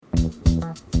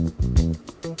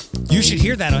You should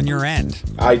hear that on your end.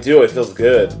 I do. It feels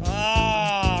good.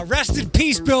 Rest in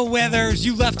peace, Bill Withers.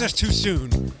 You left us too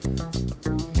soon.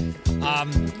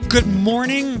 Good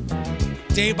morning.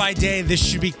 Day by day, this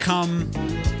should become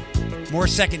more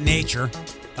second nature.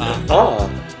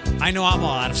 I know I'm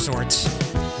all out of sorts.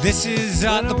 This is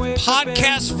the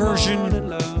podcast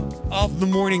version of the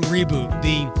morning reboot.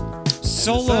 The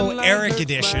Solo Eric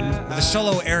edition, the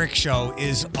Solo Eric show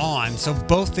is on. So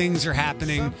both things are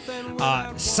happening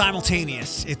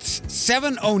simultaneous. It's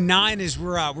 7:09 as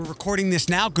we're recording this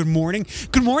now. Good morning.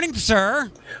 Good morning, sir.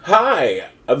 Hi.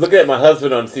 I'm looking at my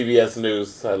husband on CBS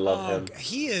News. I love him.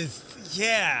 He is,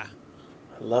 yeah.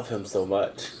 I love him so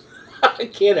much. I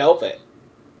can't help it.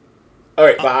 All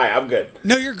right, bye. I'm good.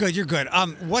 No, you're good. You're good.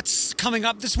 What's coming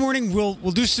up this morning? We'll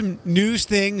do some news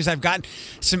things. I've got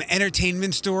some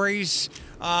entertainment stories.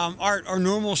 Our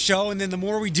normal show, and then the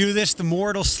more we do this, the more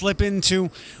it'll slip into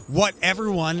what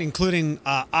everyone, including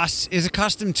us, is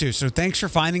accustomed to. So thanks for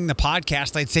finding the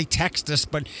podcast. I'd say text us,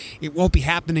 but it won't be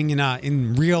happening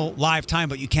in real live time.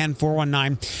 But you can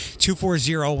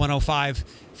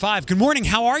 419-240-1055. Good morning.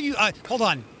 How are you? Hold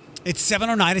on. It's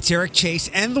 7:09. It's Eric Chase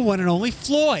and the one and only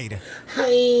Floyd.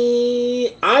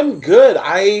 Hi. I'm good.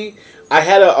 I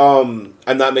had a I'm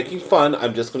not making fun.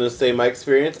 I'm just gonna say my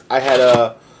experience. I had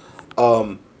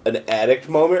an addict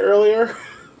moment earlier.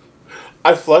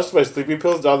 I flushed my sleeping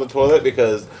pills down the toilet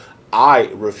because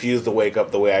I refuse to wake up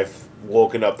the way I've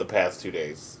woken up the past 2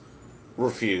 days.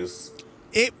 Refuse.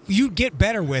 You'd get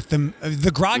better with them.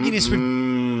 The grogginess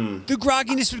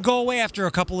would go away after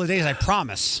a couple of days. I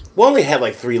promise. We only had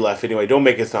like 3 left anyway. Don't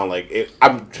make it sound like it.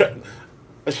 I shouldn't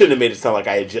have made it sound like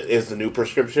it's the new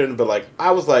prescription. But like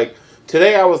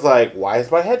today I was like, why is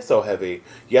my head so heavy?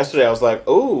 Yesterday I was like,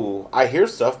 ooh, I hear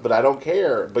stuff, but I don't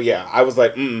care. But yeah, I was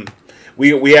like,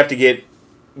 we have to get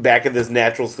back in this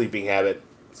natural sleeping habit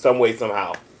some way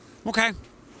somehow. Okay.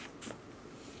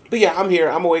 But yeah, I'm here.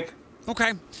 I'm awake.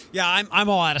 Okay. Yeah, I'm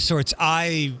all out of sorts.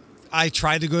 I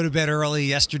tried to go to bed early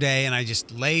yesterday, and I just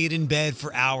laid in bed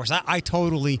for hours. I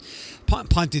totally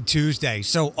punted Tuesday.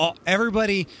 So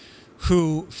everybody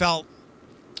who felt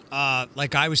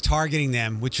like I was targeting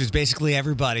them, which was basically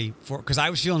everybody, because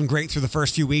I was feeling great through the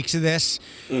first few weeks of this.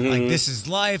 Mm-hmm. Like, this is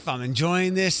life. I'm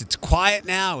enjoying this. It's quiet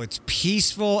now. It's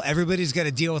peaceful. Everybody's got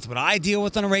to deal with what I deal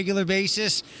with on a regular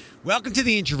basis. Welcome to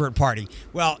the introvert party.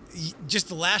 Well, just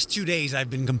the last 2 days,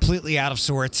 I've been completely out of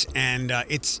sorts, and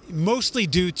it's mostly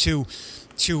due to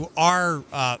our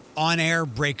on-air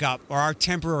breakup or our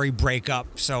temporary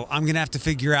breakup. So I'm going to have to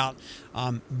figure out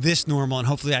this normal, and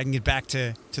hopefully I can get back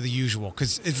to the usual,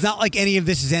 because it's not like any of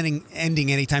this is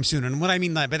ending anytime soon. And what I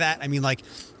mean by that, I mean like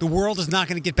the world is not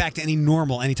going to get back to any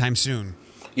normal anytime soon.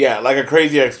 Yeah, like a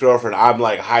crazy ex-girlfriend, I'm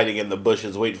like hiding in the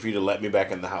bushes waiting for you to let me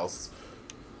back in the house.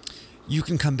 You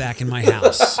can come back in my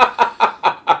house.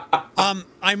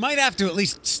 I might have to at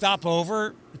least stop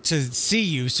over to see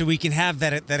you so we can have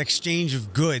that exchange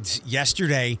of goods.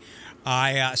 Yesterday,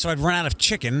 so I'd run out of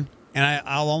chicken, and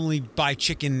I'll only buy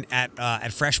chicken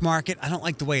at Fresh Market. I don't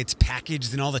like the way it's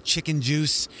packaged and all the chicken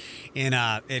juice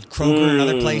at Kroger and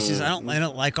other places. I don't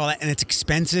like all that, and it's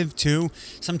expensive too.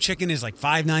 Some chicken is like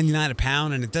 $5.99 a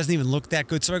pound, and it doesn't even look that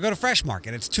good. So I go to Fresh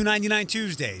Market. It's $2.99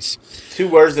 Tuesdays. 2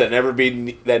 words that never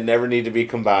need to be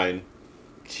combined.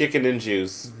 Chicken and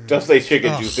juice. Don't say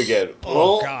chicken juice again.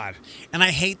 Oh, God. And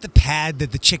I hate the pad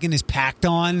that the chicken is packed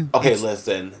on. Okay,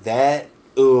 listen. That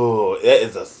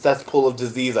is a cesspool of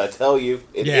disease, I tell you.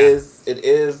 It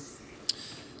is.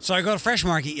 So I go to Fresh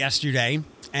Market yesterday,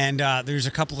 and there's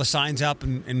a couple of signs up,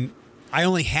 and I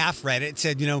only half read it. It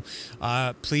said,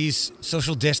 please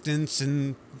social distance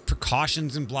and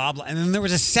precautions and blah, blah. And then there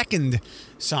was a second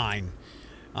sign.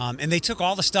 And they took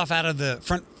all the stuff out of the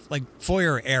front, like,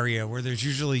 foyer area where there's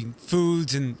usually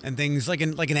foods and things, like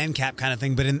an end cap kind of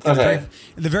thing, but in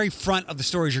the very front of the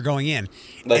stores you're going in.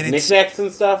 Like knickknacks and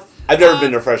stuff? I've never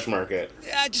been to Fresh Market.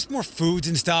 Yeah, just more foods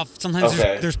and stuff. Sometimes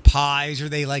there's pies, or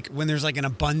they like when there's like an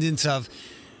abundance of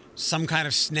some kind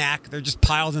of snack, they're just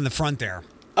piled in the front there.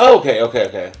 Oh,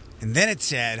 okay. And then it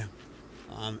said,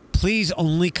 please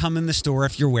only come in the store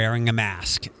if you're wearing a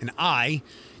mask. And I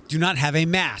do not have a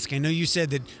mask. I know you said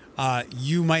that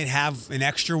you might have an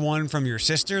extra one from your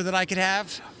sister that I could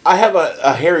have. I have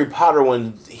a Harry Potter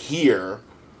one here.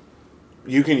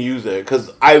 You can use it,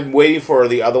 because I'm waiting for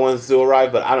the other ones to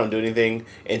arrive, but I don't do anything,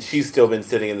 and she's still been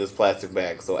sitting in this plastic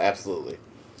bag, so absolutely.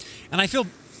 And I feel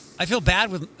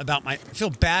bad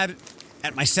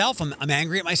at myself. I'm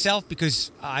angry at myself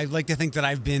because I like to think that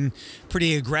I've been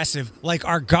pretty aggressive, like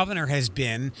our governor has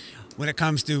been, when it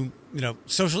comes to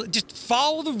social. Just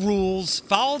follow the rules,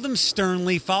 follow them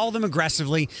sternly, follow them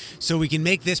aggressively, so we can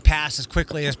make this pass as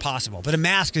quickly as possible. But a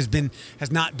mask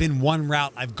has not been one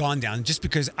route I've gone down, just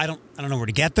because I don't know where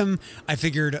to get them. I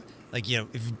figured, if you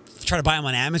try to buy them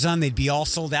on Amazon, they'd be all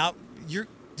sold out.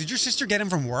 Did your sister get them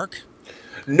from work?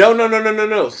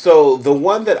 No. So the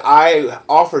one that I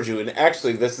offered you, and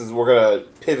actually we're gonna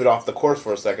pivot off the course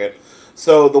for a second.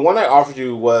 So the one I offered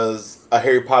you was a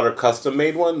Harry Potter custom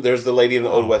made one. There's the lady in the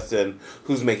Old West End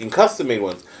who's making custom made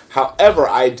ones. However,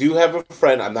 I do have a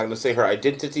friend. I'm not gonna say her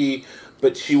identity,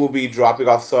 but she will be dropping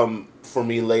off some for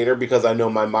me later because I know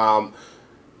my mom.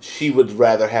 She would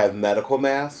rather have medical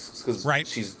masks because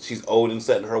she's old and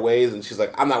set in her ways, and she's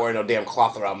like, I'm not wearing no damn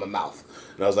cloth around my mouth.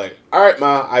 And I was like, all right,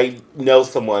 Ma, I know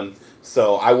someone,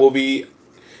 so I will be.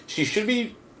 She should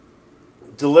be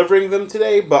delivering them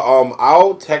today, but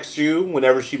I'll text you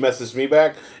whenever she messages me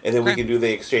back, and then we can do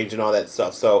the exchange and all that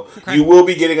stuff. So you will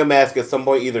be getting a mask at some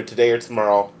point, either today or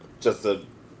tomorrow, just to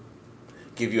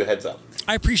give you a heads up.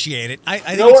 I appreciate it. I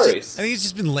think no worries. I think it's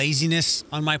just been laziness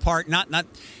on my part. Not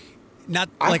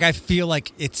like I feel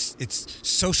like it's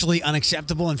socially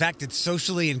unacceptable. In fact, it's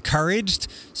socially encouraged,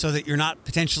 so that you're not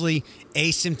potentially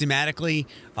asymptomatically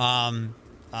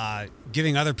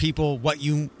giving other people what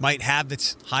you might have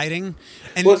that's hiding.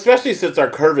 And well, especially since our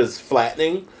curve is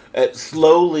flattening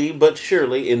slowly but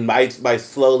surely. And by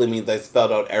slowly means I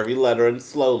spelled out every letter in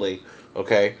slowly.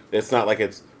 Okay, it's not like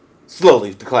it's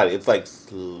slowly declining. It's like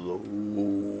slowly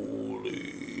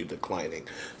declining.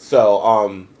 So,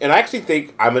 and I actually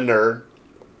think I'm a nerd.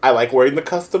 I like wearing the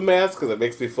custom mask because it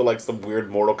makes me feel like some weird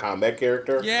Mortal Kombat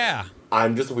character. Yeah.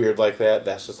 I'm just weird like that.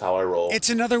 That's just how I roll. It's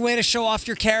another way to show off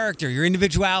your character, your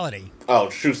individuality. Oh,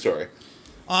 true story.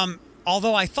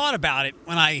 Although I thought about it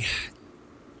when I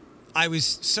was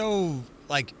so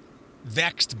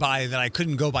vexed by that I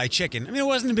couldn't go buy chicken. I mean, it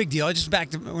wasn't a big deal. I just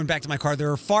went back to my car.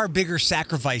 There are far bigger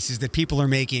sacrifices that people are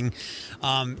making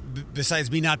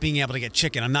besides me not being able to get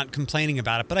chicken. I'm not complaining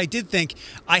about it, but I did think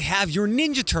I have your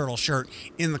Ninja Turtle shirt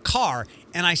in the car,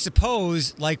 and I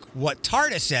suppose, like what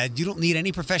Tarda said, you don't need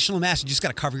any professional mask. You just got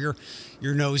to cover your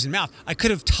nose and mouth. I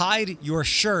could have tied your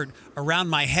shirt around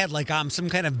my head like I'm some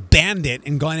kind of bandit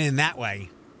and gone in that way.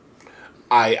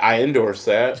 I endorse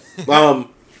that.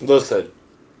 Listen.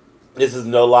 This is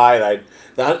no lie, and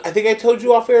I think I told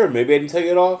you off air. Maybe I didn't tell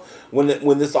you at all. When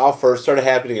this all first started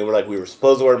happening, and we were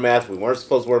supposed to wear masks, we weren't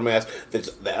supposed to wear masks.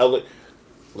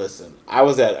 Listen, I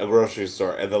was at a grocery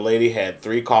store, and the lady had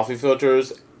 3 coffee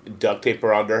filters, duct tape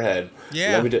around her head.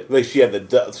 Yeah, she had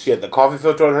the coffee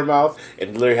filter on her mouth,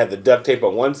 and literally had the duct tape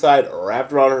on one side,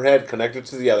 wrapped around her head, connected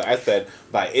to the other. I said,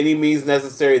 by any means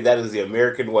necessary, that is the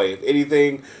American way. If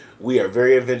anything, we are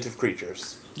very inventive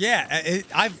creatures. Yeah,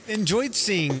 I've enjoyed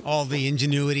seeing all the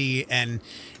ingenuity and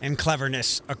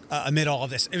cleverness amid all of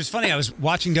this. It was funny, I was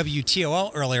watching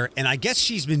WTOL earlier, and I guess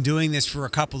she's been doing this for a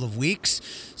couple of weeks.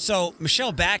 So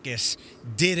Michelle Backus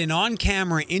did an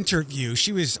on-camera interview.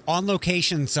 She was on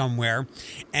location somewhere,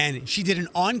 and she did an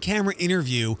on-camera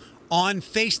interview on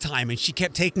FaceTime, and she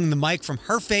kept taking the mic from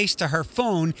her face to her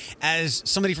phone as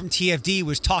somebody from TFD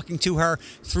was talking to her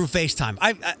through FaceTime.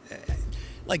 I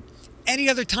any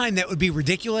other time that would be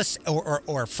ridiculous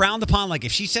or frowned upon. Like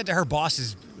if she said to her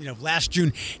bosses, last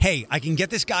June, hey, I can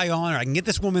get this guy on or I can get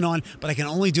this woman on, but I can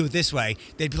only do it this way.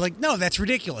 They'd be like, no, that's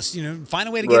ridiculous. Find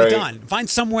a way to get it done. Find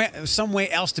some way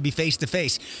else to be face to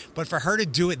face. But for her to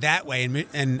do it that way,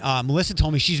 and Melissa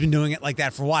told me she's been doing it like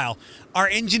that for a while. Our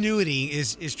ingenuity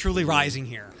is truly rising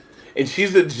here. And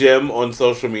she's a gem on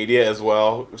social media as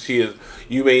well. She is.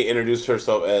 You may introduce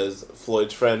herself as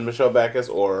Floyd's friend, Michelle Backus,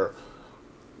 or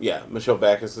Michelle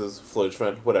Backus's Floyd's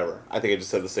friend, whatever. I think I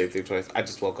just said the same thing twice. I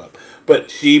just woke up.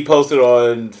 But she posted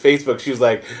on Facebook, she was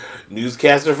like,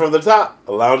 newscaster from the top,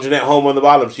 lounging at home on the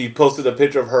bottom. She posted a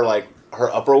picture of her, her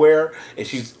upperwear,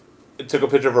 and took a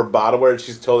picture of her bottom wear, and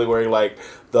she's totally wearing,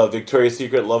 the Victoria's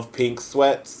Secret Love Pink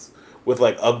sweats with,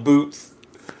 Ugg boots.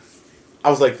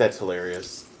 I was like, that's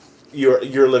hilarious.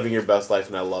 You're living your best life,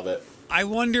 and I love it. I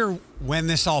wonder when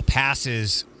this all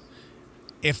passes,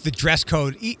 if the dress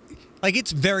code...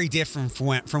 it's very different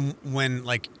from when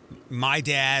my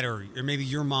dad or maybe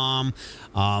your mom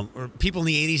or people in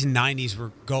the 80s and 90s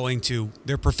were going to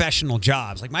their professional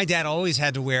jobs. My dad always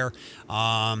had to wear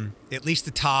at least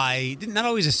a tie, not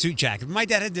always a suit jacket. But my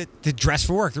dad had to dress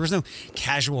for work. There was no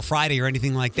casual Friday or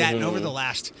anything like that. Mm-hmm. And over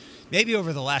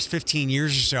the last 15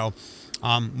 years or so,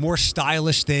 more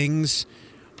stylish things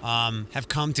have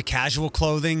come to casual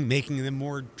clothing, making them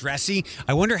more dressy.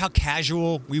 I wonder how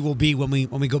casual we will be when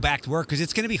we go back to work, because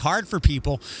it's going to be hard for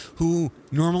people who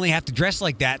normally have to dress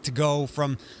like that to go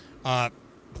from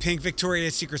pink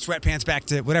Victoria's Secret sweatpants back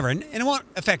to whatever. And it won't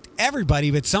affect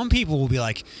everybody, but some people will be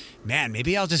like, man,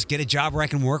 maybe I'll just get a job where I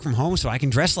can work from home so I can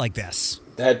dress like this.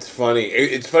 That's funny.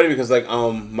 It's funny because like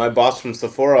my boss from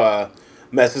Sephora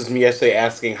messaged me yesterday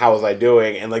asking how was I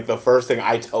doing, and like the first thing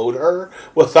I told her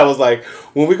was I was like,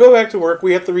 when we go back to work,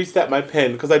 we have to reset my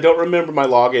PIN because I don't remember my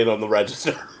login on the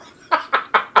register.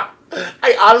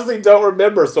 I honestly don't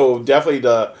remember. So definitely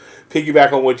to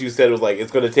piggyback on what you said was like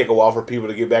it's going to take a while for people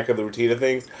to get back in the routine of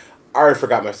things. I already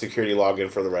forgot my security login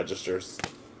for the registers.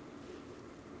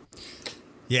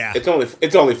 Yeah,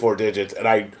 it's only 4 digits, and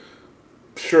I'm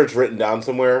sure it's written down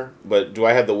somewhere. But do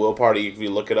I have the willpower to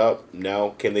even look it up?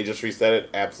 No. Can they just reset it?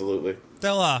 Absolutely.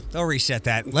 They'll reset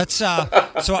that. Let's so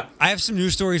I have some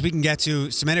news stories we can get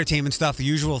to, some entertainment stuff, the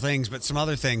usual things, but some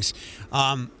other things.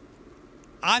 I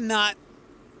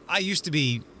used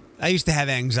to have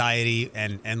anxiety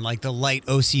and like the light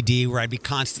OCD where I'd be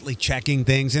constantly checking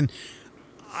things, and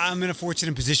I'm in a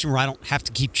fortunate position where I don't have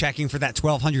to keep checking for that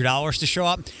 $1,200 to show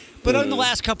up. But in the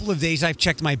last couple of days, I've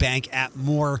checked my bank app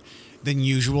more than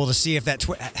usual to see if that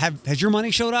has your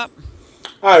money showed up.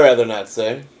 I'd rather not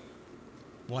say.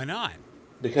 Why not?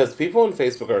 Because people on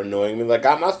Facebook are annoying me. Like,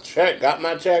 got my check.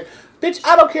 Bitch,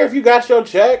 I don't care if you got your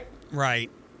check.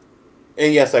 Right.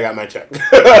 And yes, I got my check.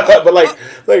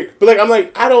 but I'm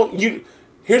like, I don't.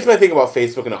 Here's my thing about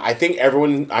Facebook, and I think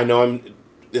everyone. I know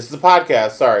this is a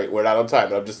podcast. Sorry, we're not on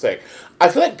time, but I'm just saying. I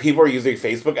feel like people are using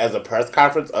Facebook as a press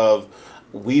conference of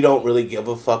we don't really give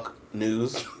a fuck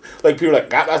news. Like people are like,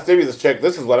 got my stimulus check.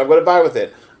 This is what I'm going to buy with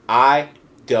it. I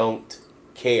don't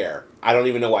care. I don't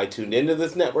even know why I tuned into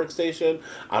this network station.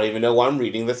 I don't even know why I'm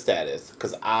reading the status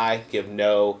because I give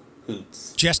no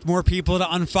hoots. Just more people to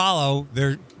unfollow.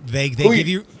 They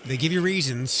give you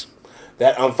reasons.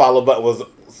 That unfollow button was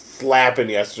slapping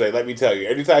yesterday. Let me tell you.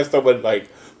 Anytime someone like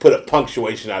put a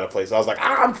punctuation out of place, I was like,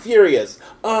 I'm furious.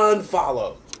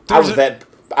 Unfollow.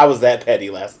 I was that petty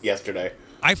yesterday.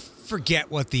 I forget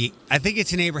I think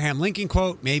it's an Abraham Lincoln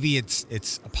quote. Maybe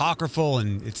it's apocryphal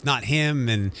and it's not him,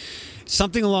 and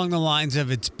something along the lines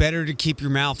of it's better to keep your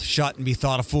mouth shut and be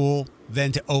thought a fool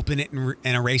than to open it and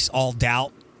erase all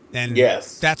doubt. And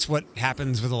yes, that's what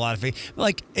happens with a lot of faith.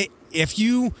 Like it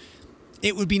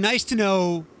would be nice to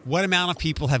know what amount of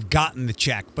people have gotten the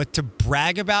check, but to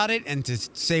brag about it and to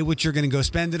say what you're going to go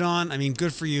spend it on, I mean,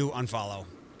 good for you. Unfollow.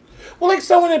 Well, like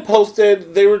someone had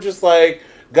posted, they were just like,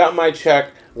 got my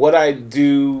check. What I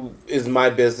do is my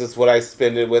business. What I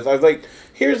spend it with. I was like,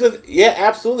 yeah,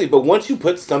 absolutely. But once you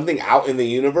put something out in the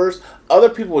universe, other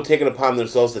people will take it upon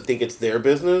themselves to think it's their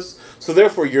business. So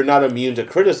therefore, you're not immune to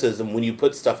criticism when you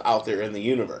put stuff out there in the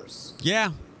universe. Yeah.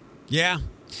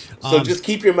 So just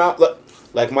keep your mouth.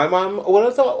 Like my mom, what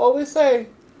I always say,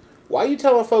 why are you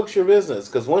telling folks your business?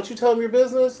 Because once you tell them your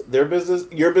business, your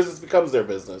business becomes their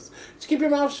business. Just keep your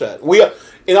mouth shut.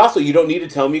 And also, you don't need to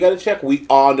tell them you got a check. We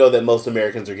all know that most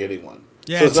Americans are getting one.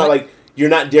 Yeah, so it's not like you're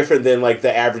not different than like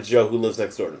the average Joe who lives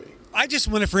next door to me. I just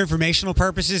want it for informational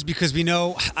purposes because we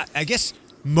know, I guess,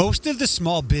 most of the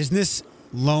small business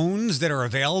loans that are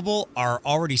available are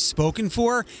already spoken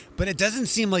for, but it doesn't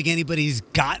seem like anybody's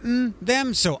gotten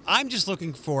them. So I'm just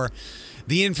looking for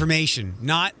the information,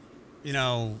 not,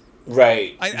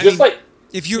 Right. I mean, like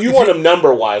if you want them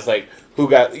number wise, like who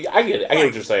got? I get it. I get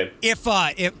what you're saying.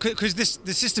 Because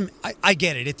the system, I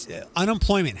get it. It's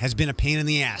unemployment has been a pain in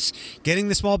the ass. Getting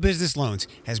the small business loans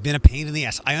has been a pain in the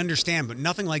ass. I understand, but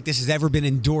nothing like this has ever been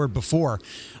endured before,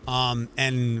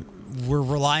 and we're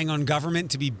relying on government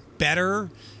to be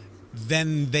better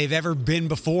than they've ever been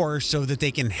before, so that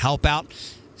they can help out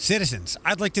citizens.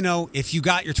 I'd like to know if you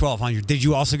got your $1,200. Did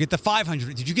you also get the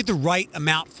 $500? Did you get the right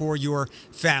amount for your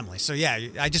family? So yeah,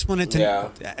 I just wanted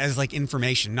to as like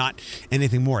information, not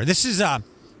anything more. This is the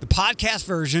podcast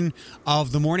version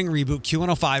of the Morning Reboot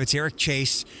Q105. It's Eric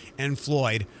Chase and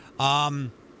Floyd. I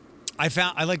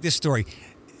like this story.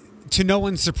 To no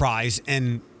one's surprise,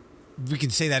 and we can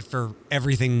say that for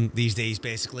everything these days,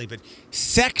 basically. But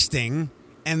sexting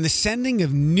and the sending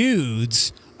of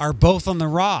nudes are both on the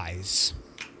rise.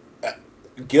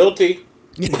 Guilty.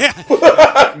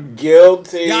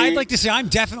 Guilty. Yeah, I'd like to say I'm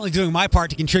definitely doing my part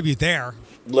to contribute there.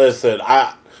 Listen,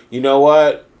 you know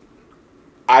what?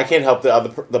 I can't help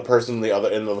the person on the other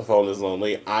end of the phone is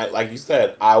lonely. Like you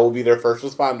said, I will be their first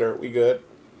responder. We good?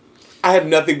 I have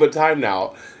nothing but time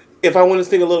now. If I want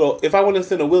to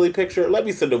send a Willy picture, let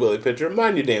me send a Willy picture.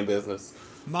 Mind your damn business.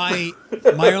 My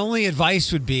only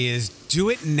advice would be is do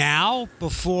it now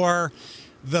before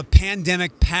the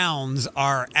pandemic pounds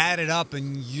are added up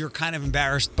and you're kind of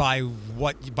embarrassed by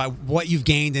what you've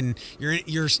gained and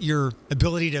your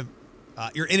inability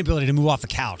to move off the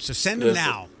couch. So send them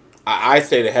now. I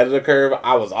stayed ahead of the curve.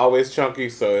 I was always chunky,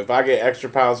 so if I get extra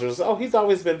pounds, just he's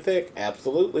always been thick.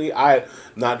 Absolutely,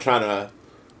 not trying to.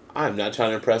 I'm not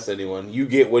trying to impress anyone. You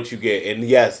get what you get, and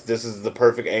yes, this is the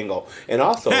perfect angle. And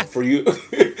also for you,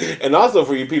 and also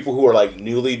for you people who are like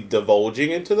newly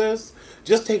divulging into this,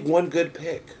 just take one good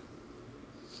pick.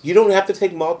 You don't have to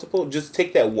take multiple. Just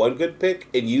take that one good pick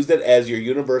and use it as your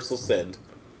universal send.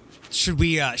 Should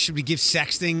we give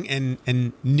sexting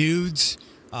and nudes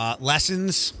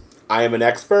lessons? I am an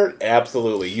expert.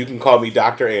 Absolutely. You can call me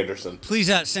Dr. Anderson. Please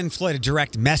send Floyd a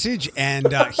direct message, and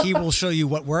he will show you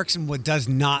what works and what does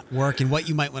not work and what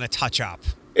you might want to touch up.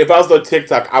 If I was on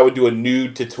TikTok, I would do a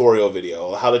nude tutorial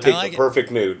video, how to take the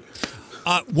perfect nude.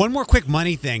 One more quick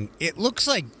money thing. It looks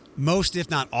like most, if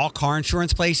not all, car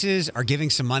insurance places are giving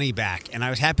some money back. And I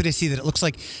was happy to see that it looks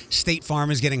like State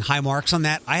Farm is getting high marks on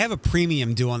that. I have a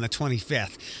premium due on the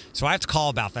 25th, so I have to call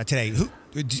about that today.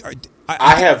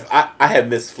 I have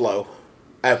Miss Flo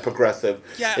at Progressive.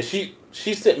 Yeah. And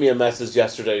she sent me a message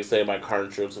yesterday saying my car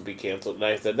insurance will be canceled. And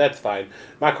I said, that's fine.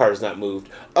 My car is not moved.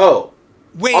 Oh.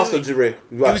 Wait. Also,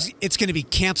 it's going to be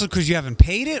canceled because you haven't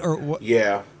paid it? Or what?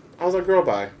 Yeah. I was like, girl,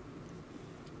 bye.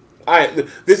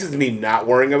 This is me not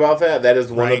worrying about that. That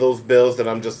is one of those bills that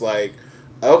I'm just like,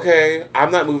 okay,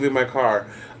 I'm not moving my car.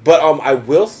 But I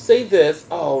will say this.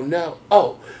 Oh, no.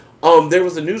 There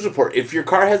was a news report. If your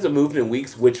car hasn't moved in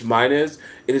weeks, which mine is,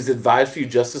 it is advised for you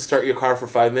just to start your car for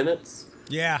 5 minutes.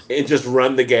 Yeah. And just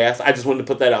run the gas. I just wanted to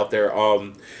put that out there.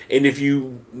 And if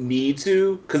you need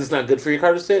to, because it's not good for your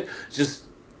car to sit, just,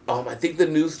 I think the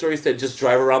news story said just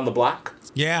drive around the block.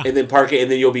 Yeah. And then park it, and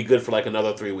then you'll be good for like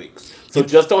another 3 weeks. So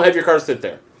just don't have your car sit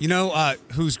there. You know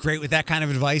who's great with that kind of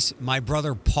advice? My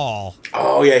brother Paul.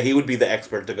 Oh, yeah, he would be the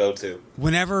expert to go to.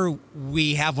 Whenever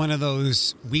we have one of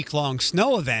those week-long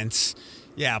snow events,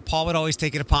 yeah, Paul would always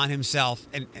take it upon himself.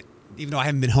 And even though I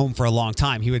haven't been home for a long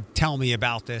time, he would tell me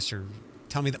about this or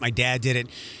tell me that my dad did it.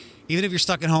 Even if you're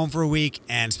stuck at home for a week,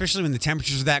 and especially when the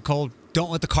temperatures are that cold,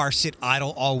 don't let the car sit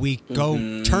idle all week.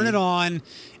 Go turn it on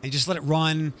and just let it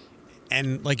run.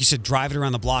 And like you said, drive it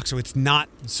around the block so it's not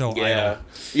so idle.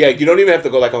 Yeah, you don't even have to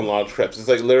go like on long trips. It's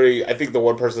like literally, I think the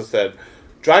one person said,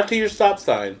 drive to your stop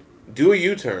sign, do a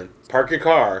U-turn, park your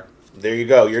car. There you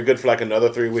go. You're good for like another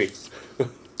 3 weeks. You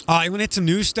want to hit some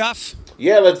new stuff?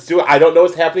 Yeah, let's do it. I don't know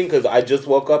what's happening because I just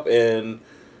woke up and...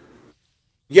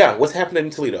 Yeah, what's happening in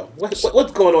Toledo?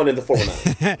 What's going on in the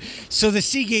 419? So the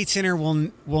Seagate Center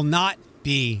will not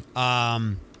be...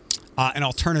 an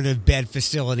alternative bed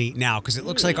facility now because it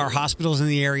looks like our hospitals in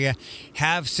the area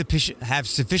have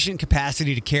sufficient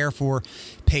capacity to care for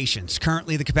patients.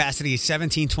 Currently, the capacity is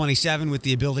 1727 with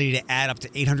the ability to add up to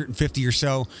 850 or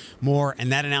so more,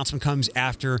 and that announcement comes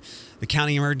after the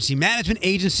County Emergency Management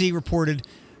Agency reported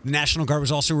the National Guard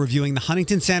was also reviewing the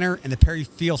Huntington Center and the Perry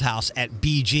Fieldhouse at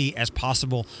BG as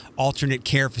possible alternate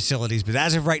care facilities. But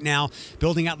as of right now,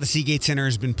 building out the Seagate Center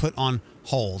has been put on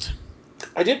hold.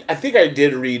 I think I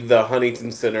did read the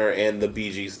Huntington Center and the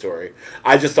BG story.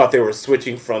 I just thought they were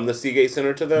switching from the Seagate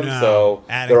Center to them, so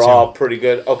they're all pretty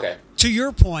good. Okay. To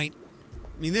your point,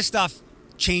 I mean, this stuff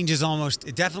changes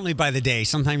almost definitely by the day,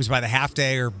 sometimes by the half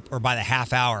day or by the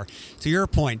half hour. To your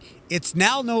point, it's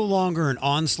now no longer an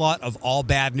onslaught of all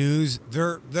bad news.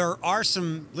 There are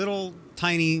some little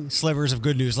tiny slivers of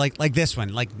good news like this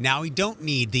one. Like now we don't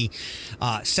need the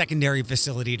secondary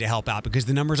facility to help out because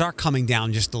the numbers are coming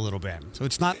down just a little bit. So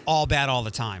it's not all bad all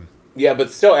the time. Yeah, but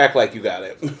still act like you got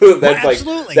it.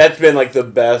 Absolutely. That's been like the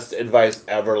best advice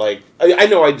ever. Like I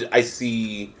know I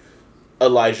see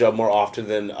Elijah more often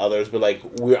than others, but like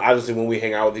we're obviously when we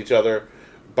hang out with each other,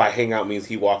 by hang out means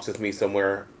he walks with me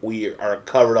somewhere. We are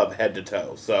covered up head to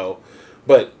toe. So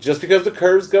but just because the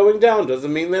curve's going down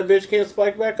doesn't mean that bitch can't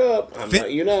spike back up. I'm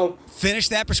letting you know. Finish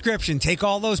that prescription. Take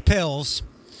all those pills.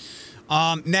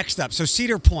 Next up, so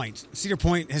Cedar Point. Cedar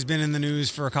Point has been in the news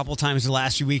for a couple times the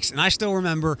last few weeks, and I still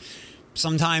remember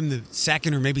sometime the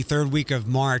second or maybe third week of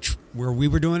March where we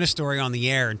were doing a story on the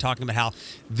air and talking about how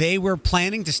they were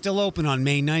planning to still open on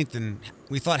May 9th, and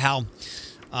we thought how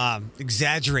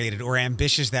exaggerated or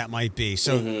ambitious that might be.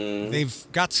 So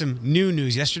they've got some new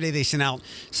news. Yesterday they sent out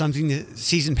something to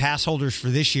season pass holders for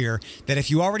this year that if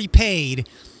you already paid,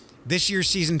 this year's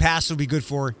season pass will be good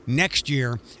for next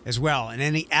year as well. And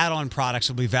any add-on products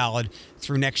will be valid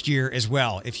through next year as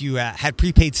well. If you had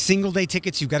prepaid single-day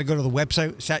tickets, you've got to go to the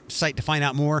website site to find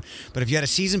out more. But if you had a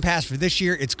season pass for this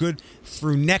year, it's good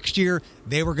through next year.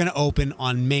 They were going to open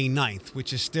on May 9th,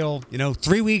 which is still,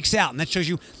 3 weeks out. And that shows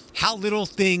you how little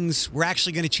things were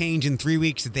actually going to change in 3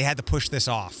 weeks that they had to push this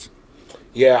off.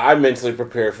 Yeah, I'm mentally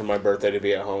prepared for my birthday to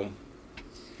be at home.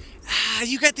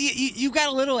 You got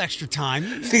a little extra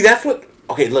time. See, that's what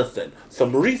okay, listen. So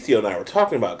Mauricio and I were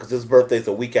talking about because his birthday's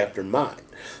a week after mine.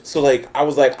 So like I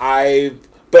was like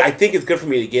but I think it's good for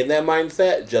me to get in that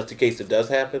mindset just in case it does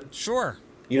happen. Sure.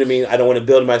 You know what I mean? I don't want to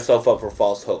build myself up for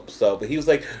false hope. So, but he was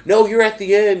like, "No, you're at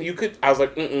the end. You could." I was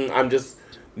like, I'm just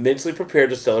mentally prepared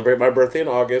to celebrate my birthday in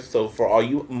August. So for all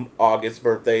you August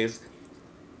birthdays,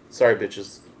 sorry,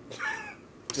 bitches.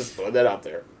 Just throwing that out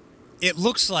there. It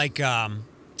looks like the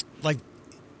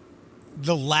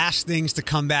last things to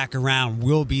come back around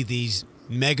will be these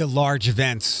mega large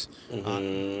events.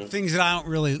 Things that I don't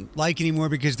really like anymore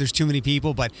because there's too many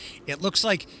people, but it looks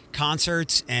like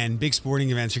concerts and big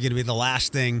sporting events are going to be the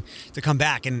last thing to come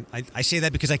back. And I say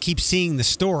that because I keep seeing the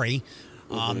story.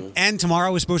 And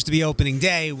tomorrow is supposed to be opening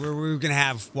day where we're going to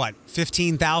have,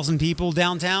 15,000 people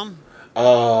downtown?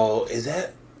 Oh, is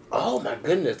that? Oh my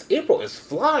goodness, April is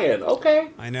flying. Okay.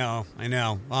 I know.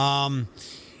 And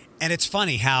it's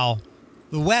funny how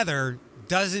the weather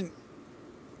doesn't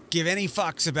give any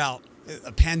fucks about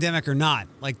a pandemic or not.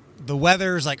 Like the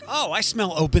weather's like, oh, I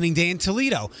smell opening day in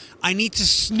Toledo. I need to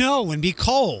snow and be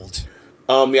cold.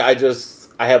 Yeah,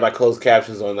 I have my closed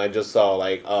captions on. I just saw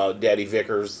like Daddy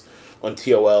Vickers on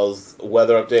TOL's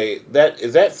weather update.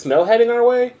 Is that snow heading our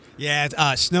way?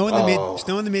 Yeah, snow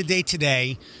in the midday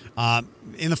today.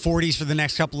 In the 40s for the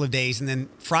next couple of days, and then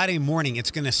Friday morning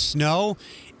it's going to snow,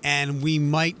 and we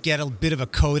might get a bit of a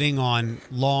coating on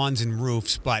lawns and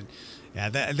roofs, but yeah,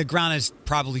 the ground is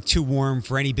probably too warm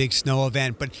for any big snow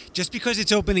event. But just because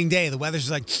it's opening day, the weather's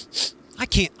like, I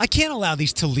can't allow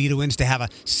these Toledoans to have a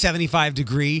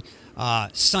 75-degree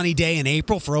sunny day in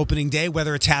April for opening day,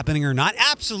 whether it's happening or not.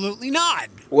 Absolutely not.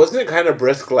 Wasn't it kind of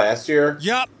brisk last year?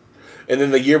 Yep. And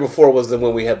then the year before was the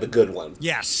when we had the good one.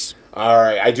 Yes. All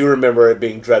right, I do remember it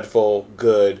being dreadful,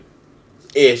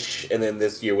 good-ish, and then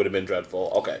this year would have been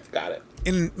dreadful. Okay, got it.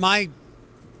 In my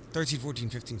 13, 14,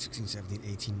 15, 16, 17,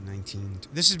 18, 19.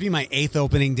 This would be my 8th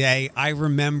opening day. I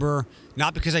remember,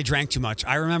 not because I drank too much,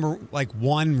 I remember like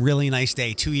one really nice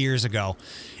day 2 years ago,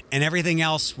 and everything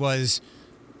else was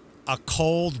a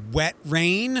cold, wet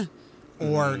rain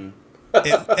or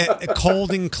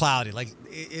cold and cloudy. Like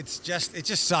it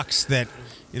just sucks that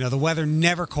the weather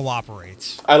never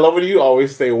cooperates. I love when you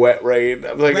always say wet rain.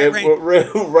 I'm like,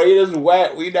 rain is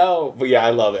wet. We know, but yeah, I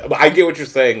love it. But I get what you're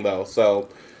saying though. So,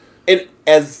 and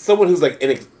as someone who's like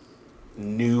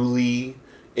newly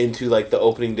into like the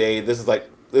opening day, this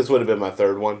would have been my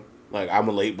 3rd one. Like I'm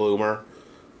a late bloomer.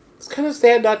 It's kind of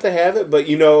sad not to have it, but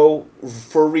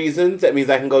for reasons that means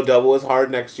I can go double as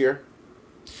hard next year.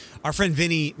 Our friend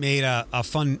Vinny made a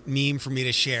fun meme for me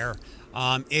to share.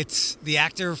 It's the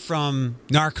actor from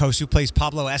Narcos who plays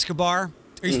Pablo Escobar.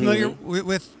 Are you familiar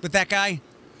with that guy?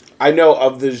 I know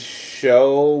of the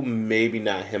show, maybe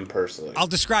not him personally. I'll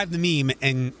describe the meme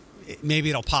and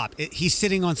maybe it'll pop. He's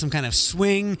sitting on some kind of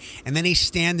swing, and then he's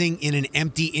standing in an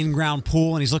empty in-ground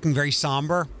pool, and he's looking very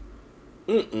somber.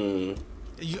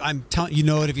 I'm telling you,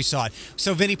 know it if you saw it.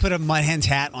 So Vinny put a Mud Hens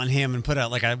hat on him and put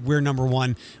a we're number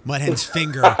one Mud Hens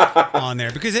finger on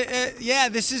there because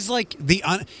this is like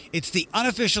it's the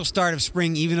unofficial start of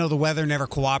spring, even though the weather never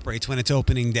cooperates when it's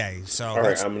opening day. So all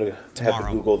right, I'm gonna have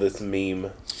to Google this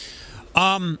meme.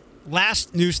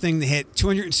 Last news thing to hit: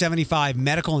 275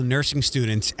 medical and nursing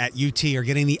students at UT are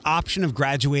getting the option of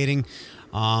graduating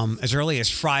as early as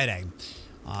Friday.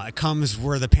 It comes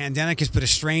where the pandemic has put a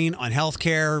strain on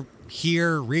healthcare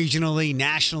here, regionally,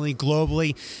 nationally,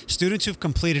 globally. Students who've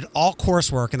completed all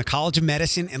coursework in the College of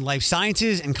Medicine and Life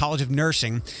Sciences and College of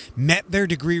Nursing, met their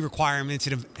degree requirements,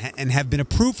 and have been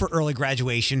approved for early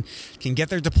graduation can get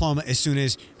their diploma as soon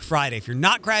as Friday. If you're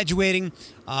not graduating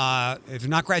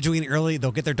early,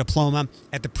 they'll get their diploma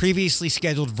at the previously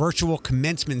scheduled virtual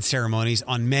commencement ceremonies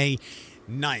on May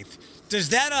 9th. Does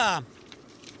that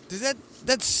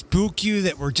spook you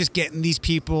that we're just getting these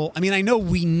people? I mean, I know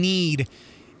we need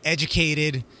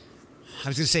educated, I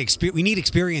was going to say we need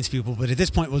experienced people, but at this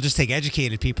point we'll just take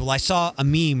educated people. I saw a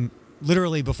meme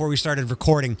literally before we started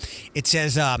recording. It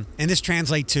says, and this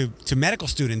translates to medical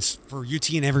students for UT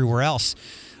and everywhere else.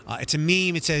 It's a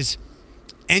meme. It says,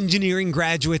 engineering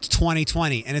graduates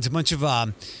 2020, and it's a bunch of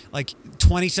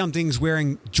 20-somethings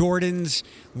wearing Jordans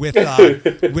with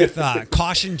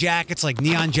caution jackets, like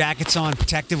neon jackets on,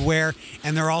 protective wear,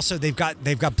 and they've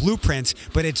got blueprints,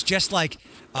 but it's just like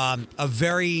a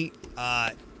very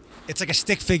it's like a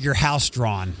stick figure house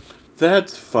drawn.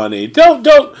 That's funny. Don't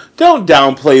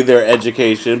downplay their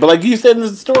education, but like you said in the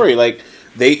story, like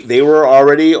they were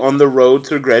already on the road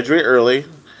to graduate early.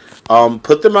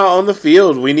 Put them out on the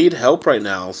field. We need help right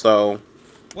now. So,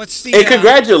 what's the? And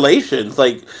congratulations!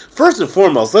 Like first and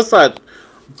foremost, let's not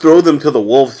throw them to the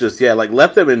wolves just yet. Like,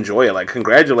 let them enjoy it. Like,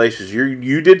 congratulations,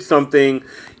 you did something,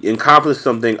 you accomplished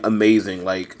something amazing.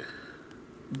 Like,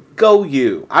 go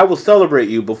you. I will celebrate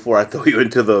you before I throw you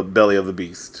into the belly of the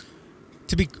beast.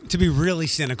 To be really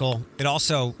cynical, it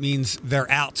also means they're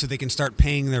out, so they can start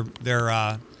paying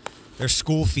their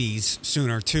school fees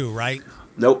sooner too, right?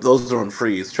 Nope, those are on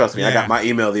freeze. Trust me, I Yeah. got my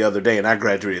email the other day, and I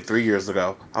graduated 3 years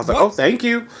ago. I was like, What? oh, thank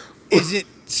you. Is it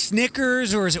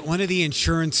Snickers or is it one of the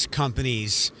insurance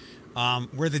companies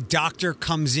where the doctor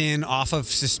comes in off of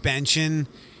suspension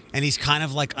and he's kind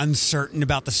of like uncertain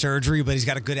about the surgery, but he's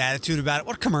got a good attitude about it?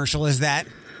 What commercial is that?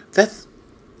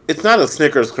 It's not a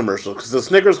Snickers commercial, because the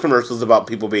Snickers commercial is about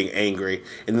people being angry,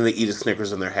 and then they eat a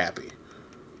Snickers and they're happy.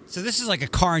 So this is like a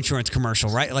car insurance commercial,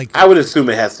 right? Like, I would assume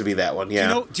it has to be that one, yeah.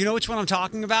 do you know which one I'm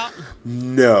talking about?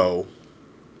 No.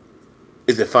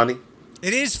 Is it funny?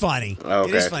 It is funny. Okay.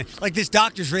 It is funny. Like, this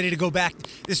doctor's ready to go back.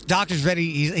 This doctor's ready.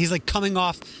 He's like coming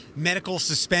off medical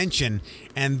suspension,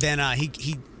 and then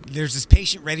he there's this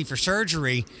patient ready for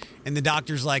surgery, and the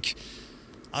doctor's like,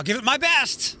 "I'll give it my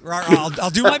best, or I'll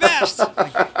do my best."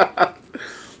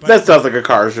 That sounds like a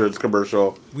car insurance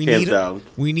commercial. We hands need down.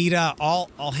 we need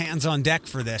all hands on deck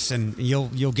for this, and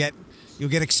you'll get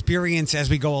experience as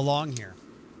we go along here.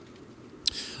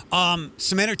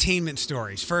 Some entertainment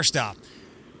stories. First up,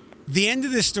 the end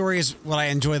of this story is what I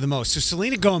enjoy the most. So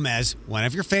Selena Gomez, one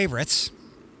of your favorites,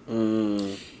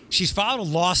 she's filed a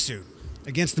lawsuit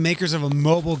against the makers of a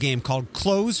mobile game called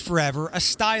Clothes Forever, a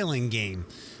styling game.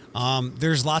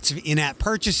 There's lots of in-app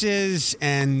purchases,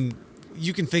 and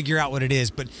you can figure out what it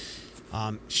is, but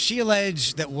she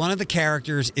alleged that one of the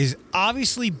characters is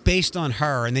obviously based on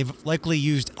her, and they've likely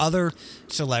used other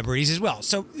celebrities as well.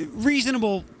 So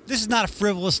reasonable. This is not a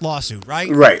frivolous lawsuit, right?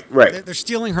 Right. They're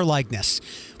stealing her likeness.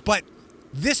 But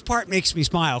this part makes me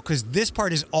smile because this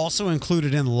part is also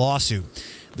included in the lawsuit.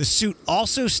 The suit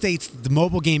also states that the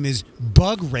mobile game is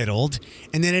bug-riddled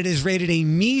and that it is rated a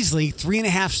measly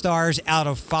 3.5 stars out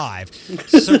of 5.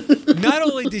 So not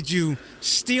only did you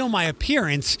steal my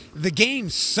appearance, the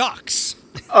game sucks.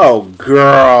 Oh,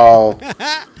 girl.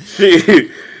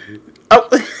 Oh,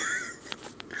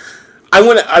 I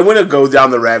want to go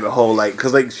down the rabbit hole, like,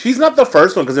 because, like, she's not the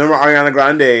first one. Because remember, Ariana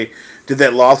Grande did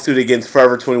that lawsuit against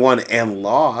Forever 21 and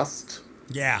lost.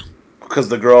 Yeah. Because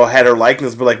the girl had her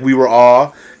likeness, but, like, we were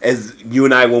all, as you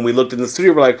and I, when we looked in the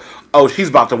studio, we're like, oh, she's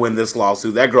about to win this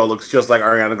lawsuit. That girl looks just like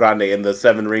Ariana Grande in the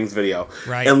Seven Rings video.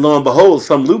 Right. And lo and behold,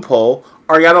 some loophole,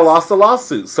 Ariana lost the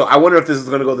lawsuit. So I wonder if this is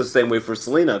going to go the same way for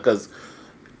Selena, because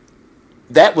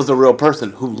that was a real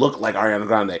person who looked like Ariana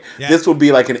Grande. Yeah. This will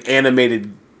be like an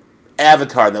animated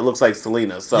avatar that looks like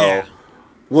Selena. So Yeah.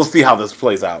 we'll see how this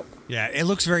plays out. Yeah, it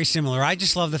looks very similar. I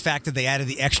just love the fact that they added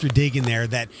the extra dig in there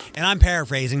that, and I'm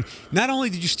paraphrasing, not only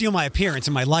did you steal my appearance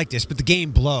and my likeness, but the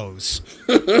game blows.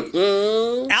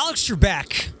 Alex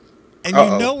Trebek, and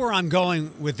you know where I'm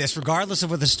going with this, regardless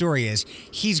of what the story is.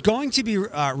 He's going to be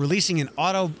releasing an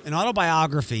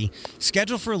autobiography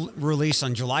scheduled for release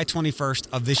on July 21st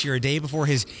of this year, a day before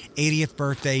his 80th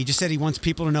birthday. He just said he wants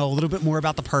people to know a little bit more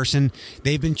about the person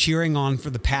they've been cheering on for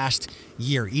the past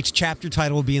year. Each chapter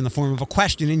title will be in the form of a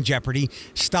question in Jeopardy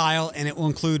style, and it will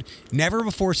include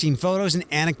never-before-seen photos and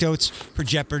anecdotes for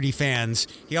Jeopardy fans.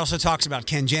 He also talks about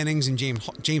Ken Jennings and James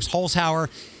Holzhauer,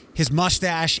 his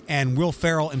mustache, and Will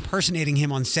Ferrell impersonating him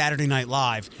on Saturday Night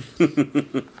Live.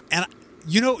 And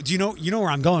do you know where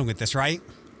I'm going with this, right?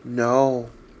 No.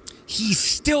 He's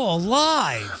still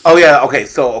alive. Oh yeah. Okay.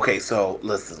 So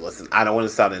listen. I don't want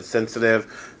to sound insensitive.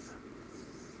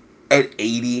 At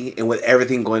 80 and with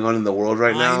everything going on in the world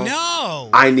right now, I know.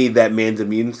 I need that man's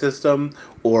immune system.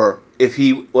 Or if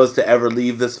he was to ever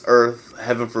leave this earth,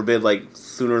 heaven forbid, like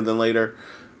sooner than later,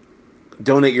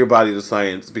 donate your body to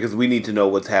science, because we need to know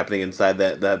what's happening inside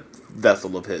that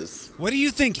vessel of his. What do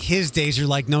you think his days are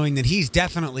like, knowing that he's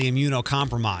definitely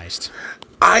immunocompromised?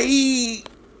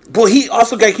 Well, he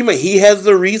also got human. He has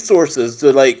the resources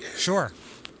to, like. Sure.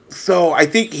 So I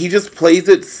think he just plays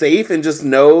it safe and just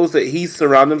knows that he's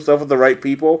surrounded himself with the right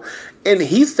people. And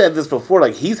he said this before,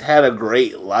 like, he's had a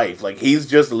great life. Like, he's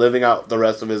just living out the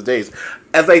rest of his days.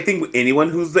 As I think anyone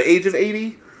who's the age of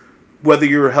 80, whether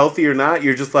you're healthy or not,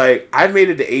 you're just like, I made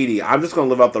it to 80. I'm just going to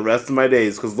live out the rest of my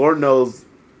days, because Lord knows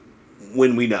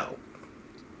when we know.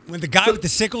 When the guy with the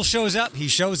sickle shows up, he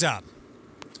shows up.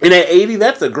 And at 80,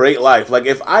 that's a great life. Like,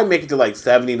 if I make it to, like,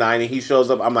 79 and he shows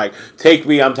up, I'm like, take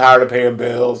me, I'm tired of paying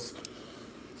bills.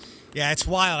 Yeah, it's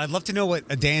wild. I'd love to know what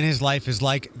a day in his life is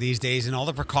like these days and all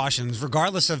the precautions,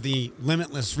 regardless of the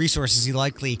limitless resources he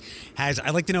likely has.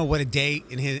 I'd like to know what a day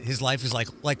in his life is like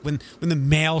when the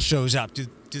mail shows up.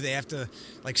 do they have to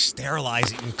like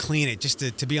sterilize it and clean it just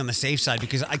to be on the safe side?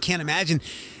 Because I can't imagine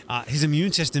his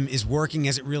immune system is working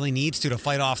as it really needs to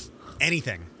fight off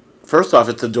anything. First off,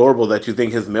 it's adorable that you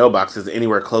think his mailbox is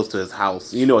anywhere close to his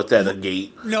house. You know it's at a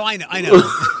gate. No, I know, I know.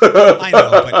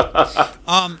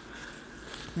 But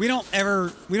we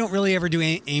don't really ever do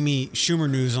Amy Schumer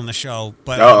news on the show.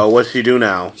 But what's she do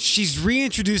now? She's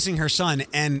reintroducing her son,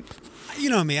 and you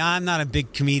know me, I'm not a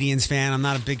big comedians fan. I'm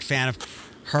not a big fan of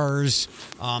hers.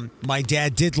 My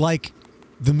dad did like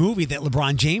the movie that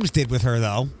LeBron James did with her,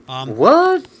 though.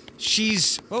 What?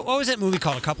 What was that movie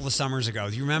called a couple of summers ago?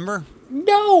 Do you remember?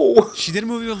 No. She did a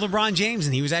movie with LeBron James,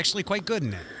 and he was actually quite good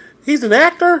in it. He's an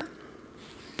actor?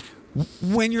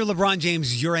 When you're LeBron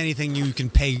James, you're anything you can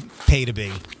pay to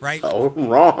be, right? Oh,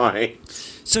 right.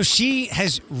 So she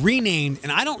has renamed,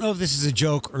 and I don't know if this is a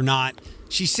joke or not.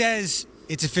 She says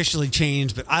it's officially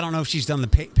changed, but I don't know if she's done the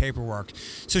paperwork.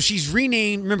 So she's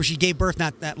renamed. Remember, she gave birth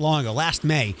not that long ago, last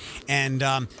May,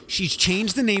 and she's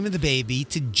changed the name of the baby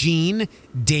to Gene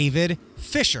David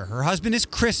Fisher. Her husband is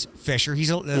Chris Fisher.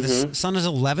 The son is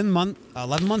 11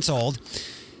 months old.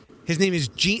 His name is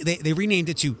Gene. They renamed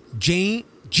it to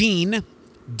Gene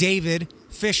David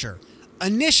Fisher.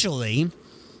 Initially,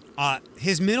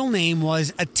 his middle name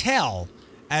was Attell,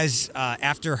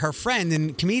 after her friend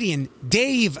and comedian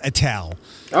Dave Attell.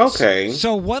 Okay.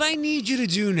 So what I need you to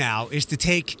do now is to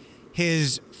take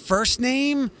his first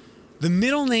name, the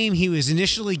middle name he was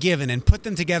initially given, and put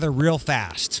them together real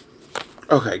fast.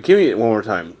 Okay, give me it one more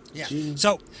time. Yeah.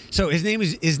 So his name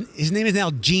is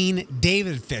now Gene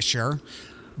David Fisher,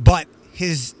 but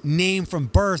his name from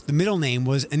birth, the middle name,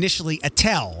 was initially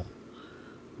Attell.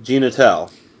 Gene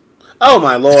Attell. Oh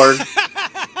my lord.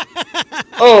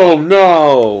 Oh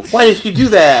no! Why did she do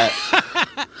that?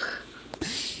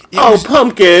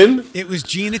 Pumpkin! It was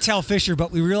Gene Attell Fisher,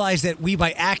 but we realized that we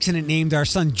by accident named our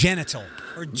son Genital.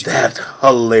 That's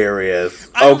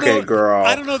hilarious. Okay, girl.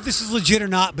 I don't know if this is legit or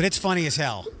not, but it's funny as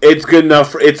hell. It's good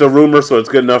enough. It's a rumor, so it's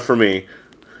good enough for me.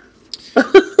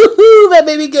 That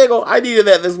made me giggle. I needed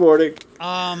that this morning.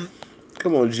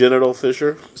 Come on, Genital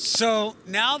Fisher. So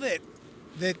now that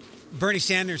Bernie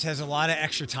Sanders has a lot of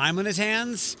extra time on his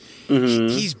hands,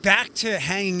 he's back to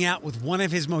hanging out with one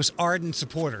of his most ardent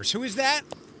supporters. Who is that?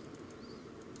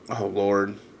 Oh,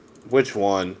 Lord. Which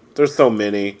one? There's so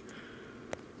many.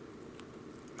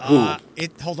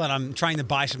 Hold on, I'm trying to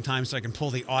buy some time so I can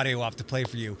pull the audio off to play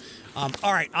for you. All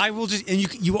right, I will just, and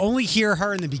you only hear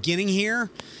her in the beginning here,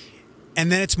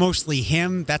 and then it's mostly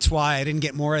him. That's why I didn't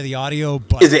get more of the audio.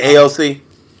 But is it AOC?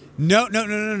 No.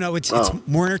 It's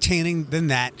more entertaining than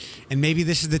that, and maybe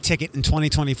this is the ticket in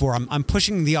 2024. I'm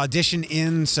pushing the audition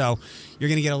in, so you're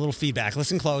going to get a little feedback.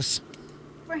 Listen close.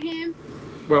 For him.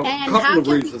 Well, and couple how of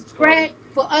can reasons, we spread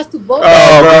for us to vote?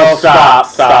 Oh, girl,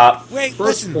 stop. Wait, First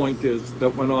listen. point is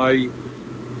that when I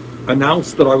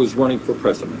announced that I was running for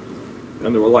president,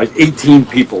 and there were like 18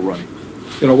 people running,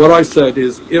 what I said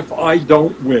is, if I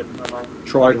don't win, and I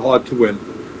tried hard to win,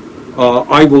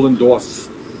 I will endorse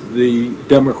the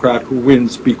Democrat who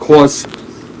wins, because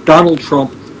Donald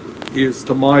Trump is,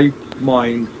 to my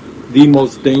mind, the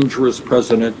most dangerous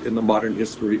president in the modern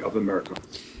history of America.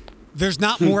 There's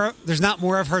not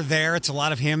more of her there. It's a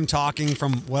lot of him talking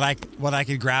from what I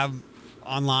could grab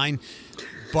online.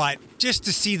 But just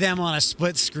to see them on a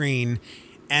split screen,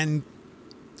 and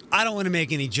I don't want to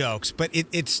make any jokes, but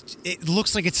it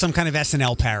looks like it's some kind of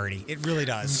SNL parody. It really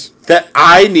does. That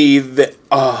I need the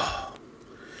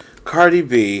Cardi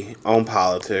B on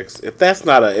politics. If that's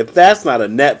not a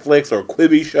Netflix or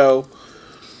Quibi show.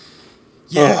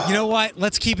 Yeah, you know what?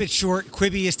 Let's keep it short.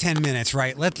 Quibi is 10 minutes,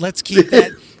 right? Let's keep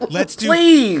that. Let's do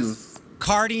Please.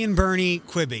 Cardi and Bernie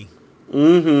Quibi.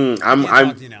 Mm-hmm.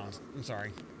 I'm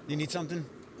sorry. You need something?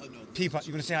 No. Peapod,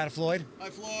 you want to say hi to Floyd? Hi,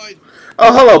 Floyd.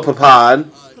 Oh, hello, Papad.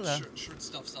 Shirt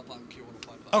stuff's up on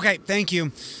Q105. Okay, thank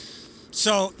you.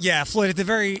 So yeah, Floyd. At the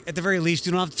very least,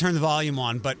 you don't have to turn the volume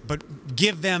on, but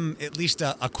give them at least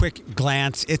a quick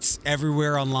glance. It's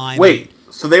everywhere online. Wait,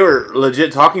 so they were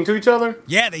legit talking to each other?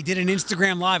 Yeah, they did an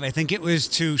Instagram Live. I think it was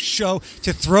to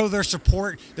throw their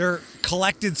support, their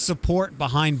collected support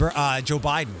behind Joe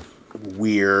Biden.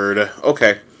 Weird.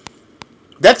 Okay,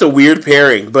 that's a weird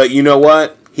pairing, but you know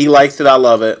what? He likes it. I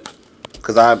love it.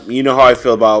 Because you know how I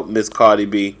feel about Miss Cardi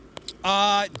B.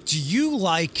 Do you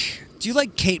like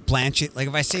Kate Blanchett? Like,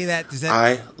 if I say that, does that?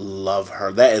 I love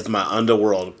her. That is my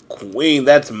underworld queen.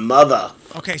 That's mother.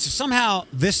 Okay, so somehow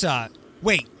this.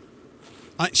 Wait.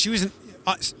 She was in.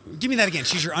 Give me that again.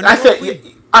 She's your underworld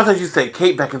queen? I thought you said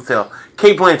Kate Beckinsale.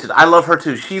 Kate Blanchett. I love her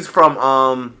too. She's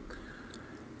from.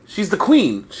 She's the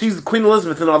queen. She's Queen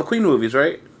Elizabeth in all the Queen movies,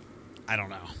 right? I don't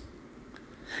know.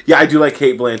 Yeah, I do like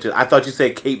Kate Blanchett. I thought you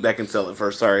said Kate Beckinsale at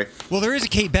first. Sorry. Well, there is a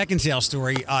Kate Beckinsale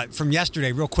story from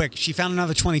yesterday, real quick. She found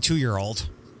another 22-year-old.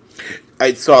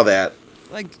 I saw that.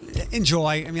 Like,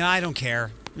 enjoy. I mean, I don't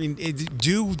care. I mean,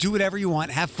 do whatever you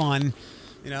want. Have fun.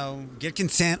 You know, get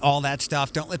consent, all that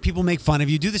stuff. Don't let people make fun of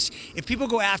you. Do this. If people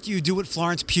go after you, do what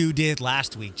Florence Pugh did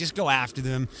last week. Just go after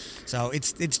them. So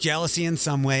it's jealousy in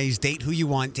some ways. Date who you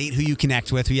want. Date who you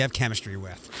connect with, who you have chemistry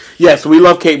with. Yes, we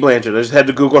love Kate Blanchett. I just had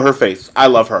to Google her face. I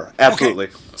love her. Absolutely.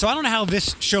 Okay. So I don't know how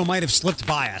this show might have slipped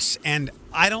by us, and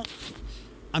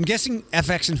I'm guessing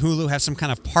FX and Hulu have some kind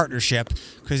of partnership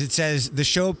because it says the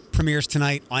show premieres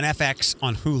tonight on FX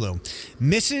on Hulu.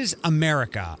 Mrs.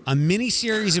 America, a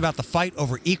miniseries about the fight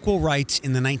over equal rights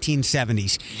in the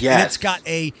 1970s. Yes. And it's got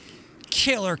a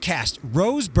killer cast.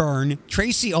 Rose Byrne,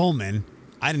 Tracy Ullman,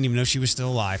 I didn't even know she was still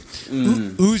alive,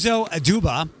 Uzo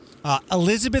Aduba,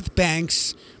 Elizabeth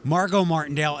Banks, Margot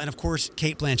Martindale, and of course,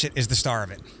 Kate Blanchett is the star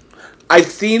of it. I've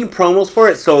seen promos for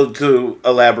it, so to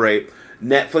elaborate,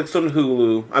 FX on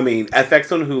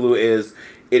Hulu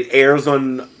it airs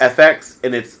on FX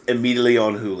and it's immediately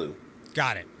on Hulu.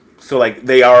 Got it. So like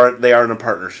they are in a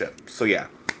partnership. So yeah.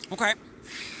 Okay.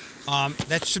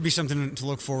 That should be something to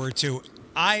look forward to.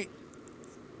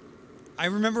 I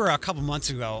remember a couple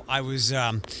months ago, I was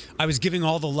giving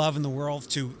all the love in the world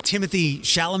to Timothée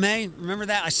Chalamet. Remember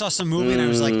that? I saw some movie and I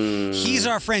was like, he's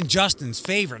our friend Justin's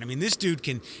favorite. I mean, this dude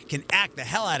can act the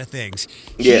hell out of things.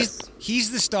 Yes.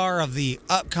 He's the star of the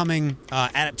upcoming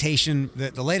adaptation,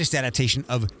 the latest adaptation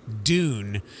of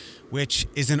Dune, which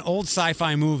is an old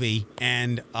sci-fi movie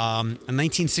and a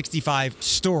 1965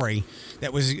 story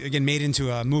that was, again, made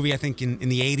into a movie, I think, in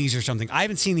the 80s or something. I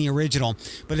haven't seen the original,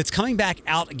 but it's coming back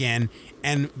out again,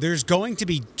 and there's going to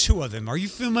be 2 of them. Are you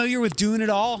familiar with Dune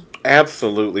at all?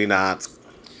 Absolutely not.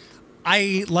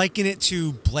 I liken it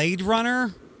to Blade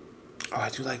Runner. Oh, I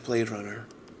do like Blade Runner.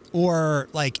 Or,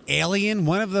 like, Alien,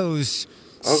 one of those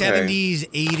 70s,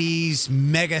 80s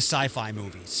mega sci-fi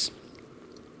movies.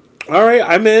 All right,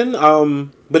 I'm in.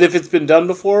 But if it's been done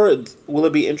before, will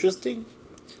it be interesting?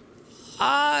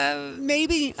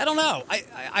 Maybe. I don't know.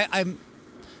 I'm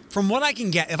from what I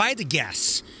can get. If I had to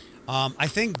guess, I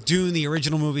think Dune, the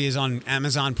original movie, is on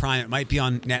Amazon Prime. It might be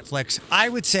on Netflix. I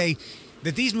would say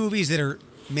that these movies that are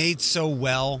made so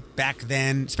well back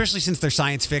then, especially since they're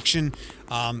science fiction,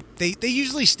 they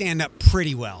usually stand up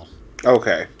pretty well.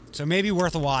 Okay. So maybe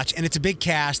worth a watch. And it's a big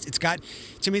cast. It's got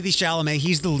Timothée Chalamet.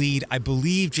 He's the lead. I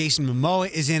believe Jason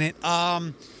Momoa is in it.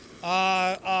 Why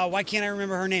can't I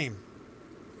remember her name?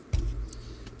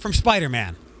 From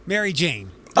Spider-Man. Mary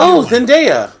Jane. Oh,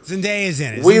 Zendaya. Zendaya is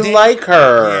in it. We like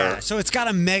her. Yeah. So it's got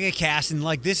a mega cast. And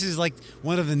like this is like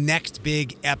one of the next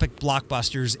big epic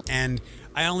blockbusters. And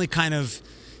I only kind of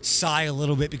sigh a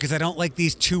little bit because I don't like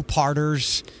these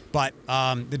 2-parters. But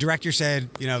the director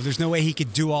said, there's no way he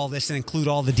could do all this and include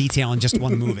all the detail in just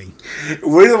one movie. The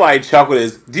reason why I chuckle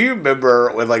is, do you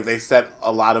remember when like they set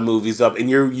a lot of movies up, and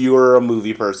you were a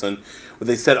movie person, when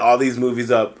they set all these movies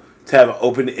up to have an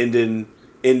open-ended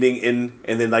ending in,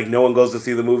 and then like no one goes to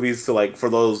see the movies, so like for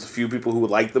those few people who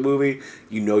would like the movie,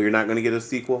 you're not going to get a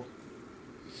sequel.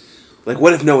 Like,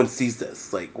 what if no one sees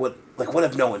this? What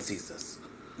if no one sees this?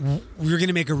 We're going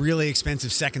to make a really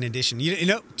expensive second edition.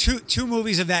 Two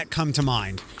movies of that come to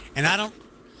mind, and I don't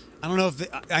know if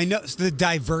I know the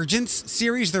Divergence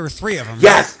series. There were 3 of them.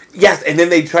 Yes, right? Yes, and then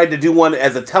they tried to do one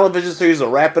as a television series to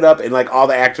wrap it up, and like all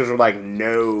the actors were like,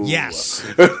 no. Yes.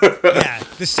 Yeah,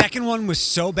 the second one was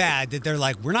so bad that they're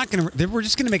like, we're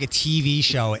just going to make a TV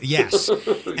show. Yes, and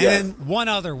yes. Then one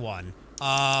other one,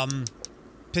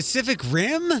 Pacific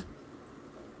Rim.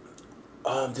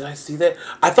 Did I see that?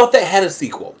 I thought that had a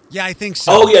sequel. Yeah, I think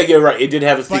so. Oh, yeah, you're right. It did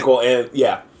have a sequel, and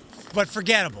yeah. But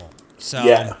forgettable. So,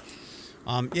 yeah.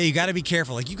 You got to be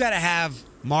careful. Like, you got to have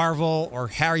Marvel or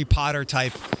Harry Potter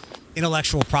type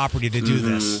intellectual property to do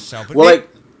this. So, but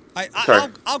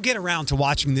I'll get around to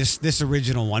watching this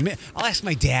original one. I'll ask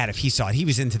my dad if he saw it. He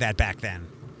was into that back then.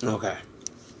 Okay.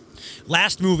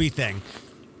 Last movie thing.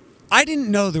 I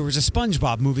didn't know there was a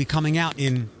SpongeBob movie coming out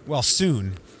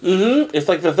soon. Mm-hmm. It's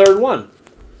like the 3rd one.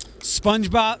 The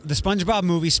SpongeBob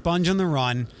movie, Sponge on the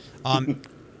Run.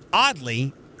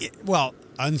 Oddly,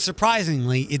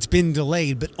 unsurprisingly, it's been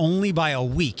delayed, but only by a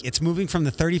week. It's moving from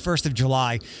the 31st of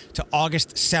July to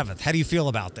August 7th. How do you feel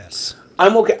about this?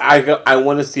 I'm okay. I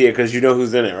want to see it because you know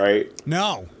who's in it, right?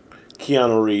 No.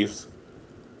 Keanu Reeves.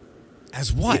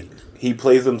 As what? He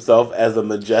plays himself as a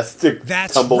majestic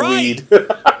tumbleweed.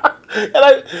 Right.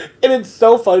 And it's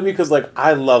so funny because like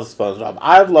I love SpongeBob.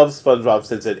 I've loved SpongeBob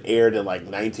since it aired in like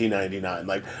 1999.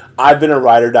 Like I've been a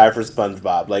ride or die for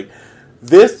SpongeBob. Like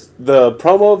the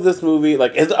promo of this movie,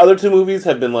 like his other 2 movies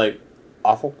have been like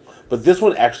awful. But this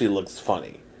one actually looks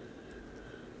funny.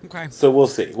 Okay. So we'll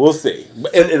see. We'll see.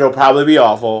 It'll probably be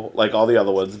awful, like all the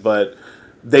other ones, but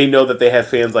they know that they have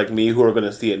fans like me who are going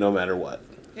to see it no matter what.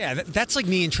 Yeah, that's like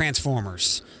me and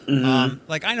Transformers. Mm-hmm.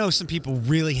 Like, I know some people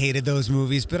really hated those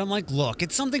movies, but I'm like, look,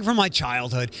 it's something from my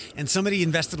childhood, and somebody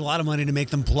invested a lot of money to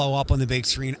make them blow up on the big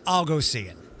screen. I'll go see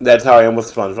it. That's how I am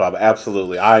with SpongeBob.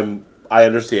 Absolutely. I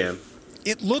understand.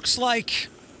 It looks like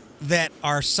that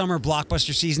our summer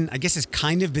blockbuster season, I guess, has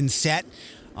kind of been set.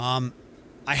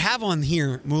 I have on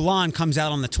here, Mulan comes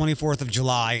out on the 24th of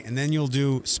July, and then you'll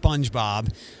do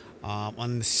SpongeBob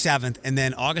on the 7th, and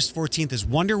then August 14th is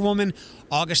Wonder Woman.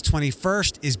 August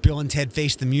 21st is Bill and Ted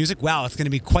Face the Music. Wow, it's going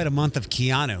to be quite a month of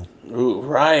Keanu. Ooh,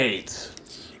 right.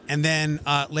 And then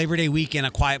Labor Day weekend,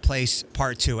 A Quiet Place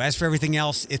Part 2. As for everything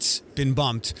else, it's been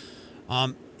bumped.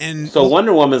 So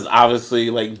Wonder Woman is obviously,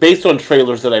 like, based on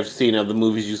trailers that I've seen of the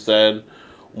movies you said,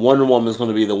 Wonder Woman is going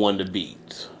to be the one to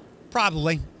beat.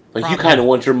 Probably. Like, you kind of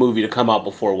want your movie to come out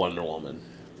before Wonder Woman.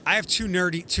 I have two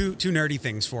nerdy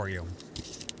things for you.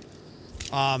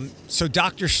 So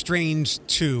Doctor Strange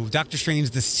 2, Doctor Strange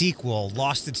the sequel,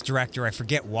 lost its director. I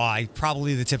forget why.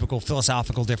 Probably the typical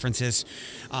philosophical differences,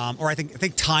 or I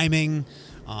think timing.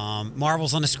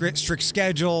 Marvel's on a strict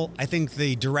schedule. I think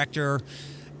the director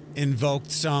invoked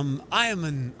some. I am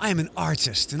an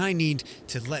artist, and I need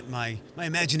to let my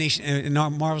imagination. And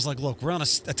Marvel's like, look, we're on a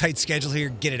tight schedule here.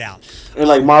 Get it out. And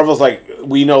like Marvel's like,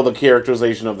 we know the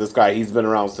characterization of this guy. He's been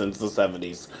around since the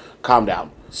 70s. Calm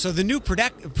down. So the new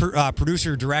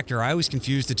producer-director, I always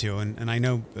confuse the two, and I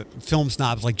know film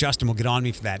snobs like Justin will get on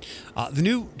me for that. The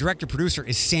new director-producer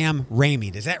is Sam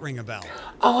Raimi. Does that ring a bell?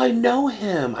 Oh, I know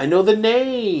him. I know the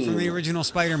name. From the original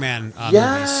Spider-Man movies.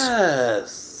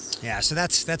 Yes. Yeah, so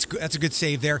that's a good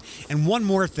save there. And one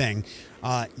more thing.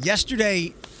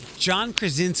 Yesterday, John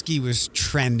Krasinski was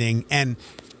trending, and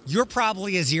you're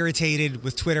probably as irritated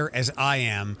with Twitter as I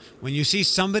am when you see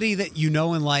somebody that you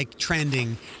know and like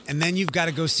trending, and then you've got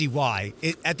to go see why.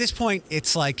 At this point,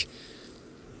 it's like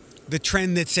the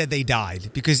trend that said they died,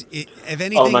 because if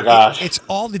anything, oh my gosh. It's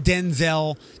all the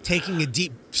Denzel taking a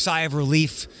deep sigh of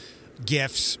relief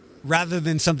gifts rather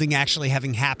than something actually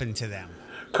having happened to them.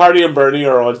 Cardi and Bernie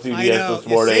are on CBS this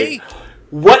morning. See?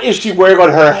 What is she wearing on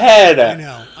her head? I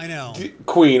know.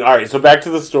 Queen. All right, so back to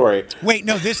the story. Wait,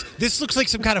 no, this looks like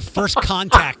some kind of first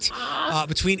contact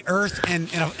between Earth and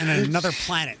another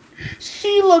planet.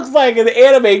 She looks like an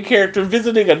anime character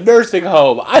visiting a nursing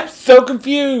home. I'm so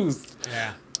confused.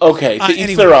 Yeah. Okay, to each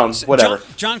anyway, their own. Whatever.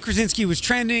 John Krasinski was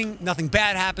trending. Nothing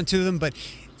bad happened to them, but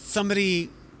somebody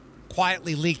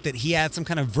quietly leaked that he had some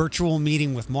kind of virtual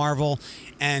meeting with Marvel,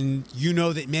 and you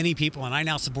know that many people, and I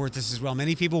now support this as well,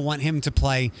 many people want him to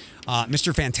play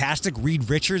Mr. Fantastic, Reed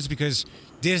Richards, because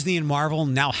Disney and Marvel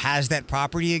now has that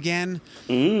property again.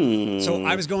 So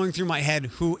I was going through my head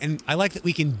and I like that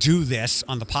we can do this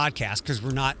on the podcast because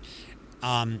we're not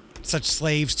such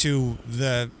slaves to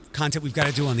the content we've got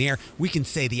to do on the air. We can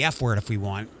say the F word if we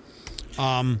want.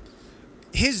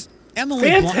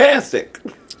 Fantastic.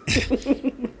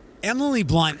 Emily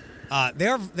Blunt,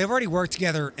 they've already worked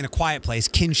together in A Quiet Place.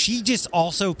 Can she just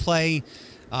also play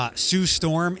Sue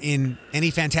Storm in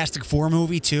any Fantastic Four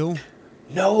movie too?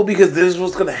 No, because this is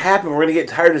what's going to happen. We're going to get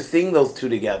tired of seeing those two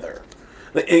together,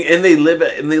 and they live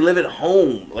at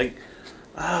home. Like,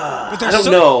 I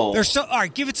don't know. They're so all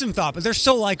right. Give it some thought, but they're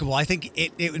so likable. I think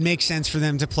it would make sense for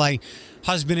them to play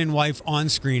husband and wife on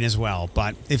screen as well.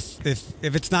 But if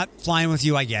it's not flying with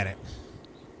you, I get it.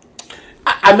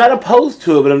 I'm not opposed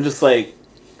to it, but I'm just like,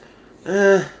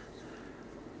 I'm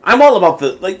all about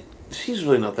she's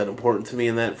really not that important to me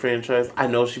in that franchise. I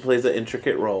know she plays an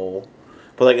intricate role,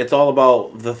 but like it's all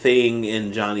about the Thing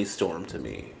and Johnny Storm to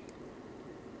me.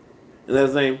 Is that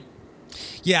his name?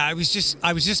 Yeah, I was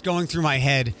just going through my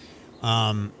head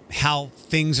how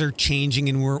things are changing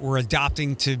and we're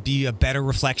adopting to be a better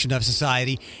reflection of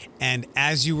society. And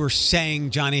as you were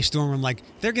saying, Johnny Storm, I'm like,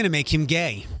 they're going to make him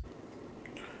gay.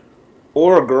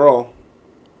 Or a girl.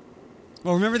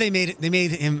 Well, remember they made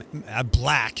him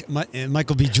black,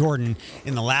 Michael B. Jordan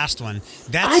in the last one.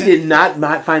 I did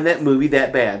not find that movie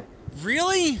that bad.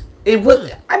 Really? It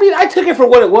was. I mean, I took it for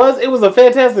what it was. It was a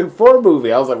Fantastic Four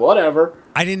movie. I was like, whatever.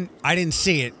 I didn't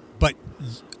see it, but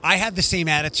I had the same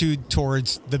attitude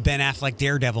towards the Ben Affleck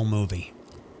Daredevil movie.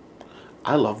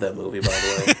 I love that movie, by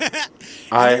the way.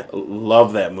 I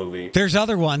love that movie. There's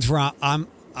other ones where I'm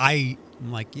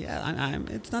like, yeah,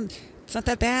 it's not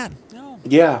that bad. No.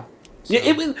 Yeah. So.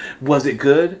 Yeah. Was it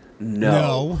good?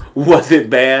 No. Was it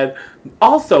bad?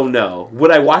 Also, no.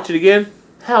 Would I watch it again?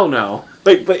 Hell no.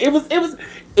 But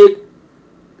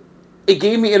it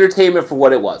gave me entertainment for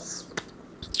what it was.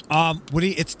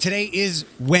 It's today is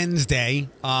Wednesday.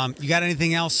 You got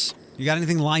anything else? You got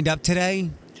anything lined up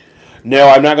today? No,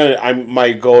 I'm not gonna.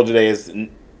 My goal today is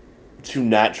to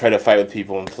not try to fight with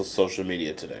people on social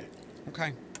media today.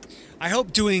 Okay. I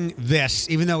hope doing this,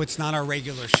 even though it's not our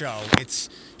regular show, it's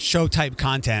show type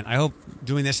content. I hope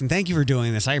doing this, and thank you for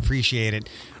doing this. I appreciate it.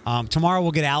 Tomorrow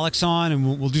we'll get Alex on,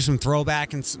 and we'll do some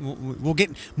throwback, and we'll get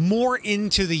more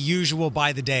into the usual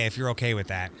by the day if you're okay with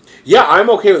that. Yeah, I'm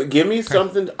okay with. Give me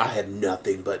something. I have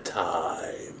nothing but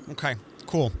time. Okay,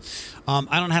 cool.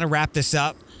 I don't know how to wrap this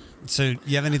up. So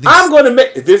you have anything? I'm going to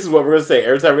make. This is what we're going to say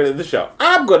every time we get to the show.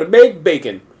 I'm going to make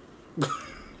bacon.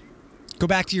 Go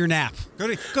back to your nap. Go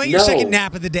get your second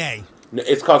nap of the day.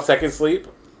 It's called second sleep.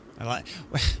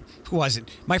 Who was it?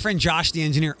 My friend Josh, the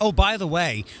engineer. Oh, by the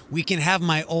way, we can have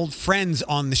my old friends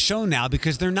on the show now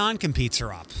because their non-competes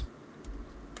are up.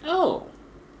 Oh.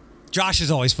 Josh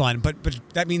is always fun, but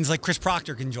that means like Chris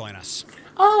Proctor can join us.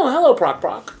 Oh, hello,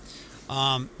 Proc.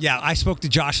 Yeah, I spoke to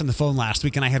Josh on the phone last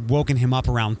week, and I had woken him up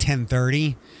around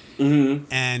 10:30. Mm-hmm.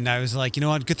 And I was like, you know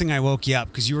what? Good thing I woke you up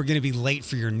because you were going to be late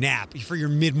for your nap, for your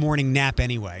mid-morning nap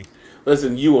anyway.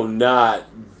 Listen, you will not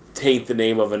taint the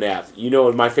name of a nap. You know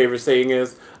what my favorite saying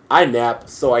is? I nap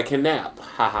so I can nap.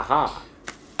 Ha ha ha.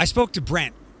 I spoke to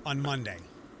Brent on Monday.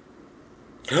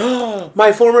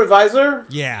 My former advisor?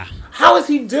 Yeah. How is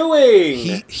he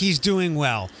doing? He's doing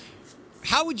well.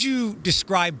 How would you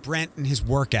describe Brent and his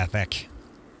work ethic?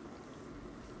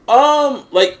 I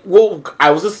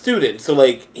was a student, so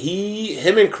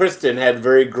him and Kristen had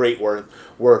very great work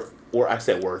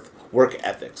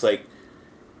ethics. Like,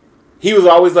 he was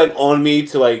always on me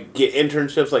to get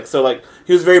internships.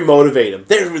 He was very motivative.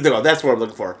 There we go. That's what I'm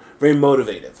looking for. Very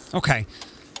motivative. Okay.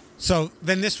 So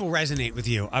then this will resonate with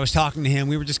you. I was talking to him.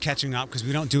 We were just catching up because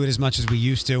we don't do it as much as we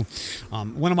used to.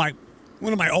 One of my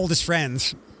oldest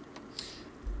friends,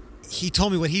 he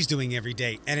told me what he's doing every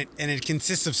day, and it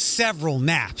consists of several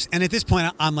naps. And at this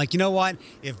point, I'm like, you know what?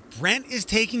 If Brent is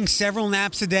taking several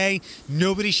naps a day,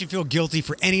 nobody should feel guilty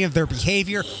for any of their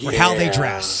behavior or how they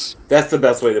dress. That's the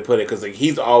best way to put it, because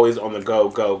he's always on the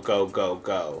go.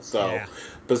 So, yeah.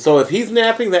 So if he's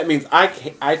napping, that means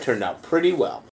I turned out pretty well.